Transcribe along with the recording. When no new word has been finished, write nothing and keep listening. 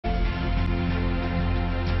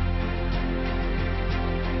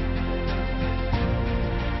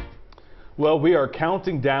Well, we are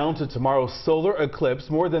counting down to tomorrow's solar eclipse.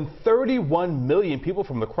 More than 31 million people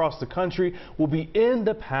from across the country will be in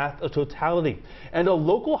the path of totality. And a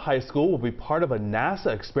local high school will be part of a NASA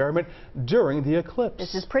experiment during the eclipse.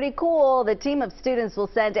 This is pretty cool. The team of students will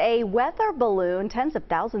send a weather balloon tens of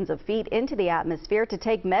thousands of feet into the atmosphere to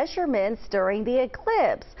take measurements during the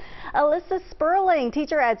eclipse. Alyssa Sperling,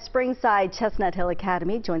 teacher at Springside Chestnut Hill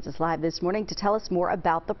Academy, joins us live this morning to tell us more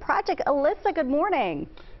about the project. Alyssa, good morning.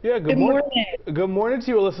 Yeah, good morning. Good morning to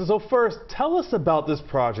you, Alyssa. So first, tell us about this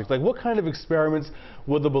project. Like, what kind of experiments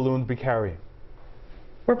will the balloon be carrying?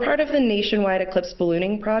 We're part of the nationwide eclipse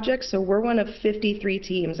ballooning project, so we're one of 53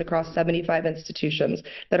 teams across 75 institutions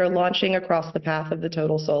that are launching across the path of the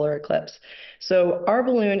total solar eclipse. So our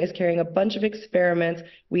balloon is carrying a bunch of experiments.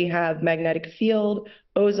 We have magnetic field,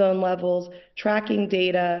 ozone levels, tracking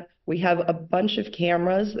data. We have a bunch of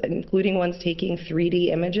cameras, including ones taking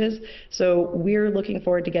 3D images. So we're looking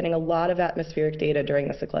forward to getting a lot of atmospheric data during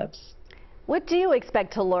this eclipse. What do you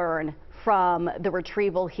expect to learn from the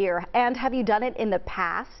retrieval here? And have you done it in the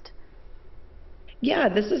past? Yeah,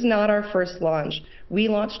 this is not our first launch. We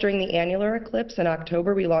launched during the annular eclipse in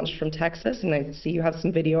October. We launched from Texas, and I see you have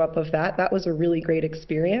some video up of that. That was a really great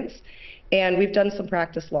experience. And we've done some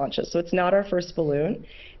practice launches, so it's not our first balloon.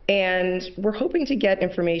 And we're hoping to get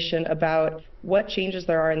information about what changes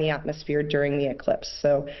there are in the atmosphere during the eclipse.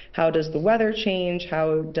 So how does the weather change?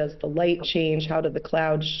 How does the light change? How do the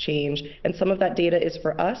clouds change? And some of that data is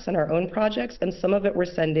for us and our own projects, and some of it we're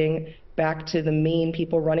sending back to the main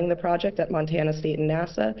people running the project at Montana State and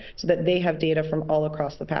NASA so that they have data from all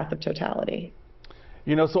across the path of totality.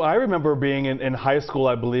 You know, so I remember being in high school,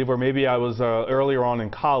 I believe, or maybe I was earlier on in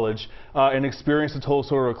college, and experienced the total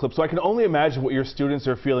solar eclipse. So I can only imagine what your students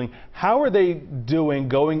are feeling. How are they doing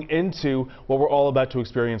going into what we're all about to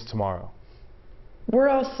experience tomorrow? We're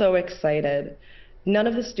all so excited. None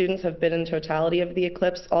of the students have been in totality of the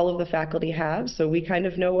eclipse. All of the faculty have, so we kind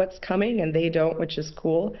of know what's coming and they don't, which is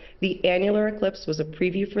cool. The annular eclipse was a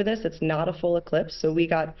preview for this. It's not a full eclipse, so we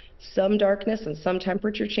got some darkness and some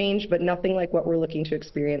temperature change, but nothing like what we're looking to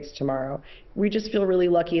experience tomorrow. We just feel really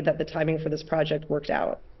lucky that the timing for this project worked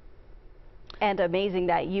out. And amazing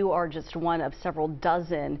that you are just one of several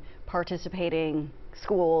dozen participating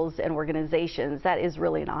schools and organizations. That is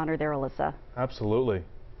really an honor there, Alyssa. Absolutely.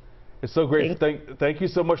 It's so great. Thank you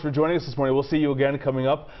so much for joining us this morning. We'll see you again coming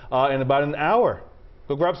up in about an hour.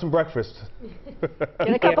 Go grab some breakfast.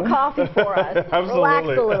 Get a cup of coffee for us. Absolutely. Relax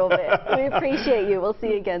a little bit. We appreciate you. We'll see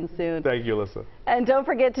you again soon. Thank you, Alyssa. And don't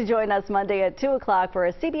forget to join us Monday at 2 o'clock for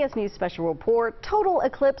a CBS News special report, Total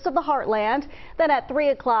Eclipse of the Heartland. Then at 3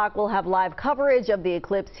 o'clock, we'll have live coverage of the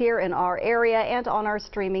eclipse here in our area and on our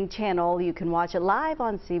streaming channel. You can watch it live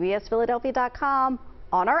on CBSPhiladelphia.com,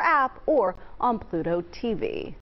 on our app, or on Pluto TV.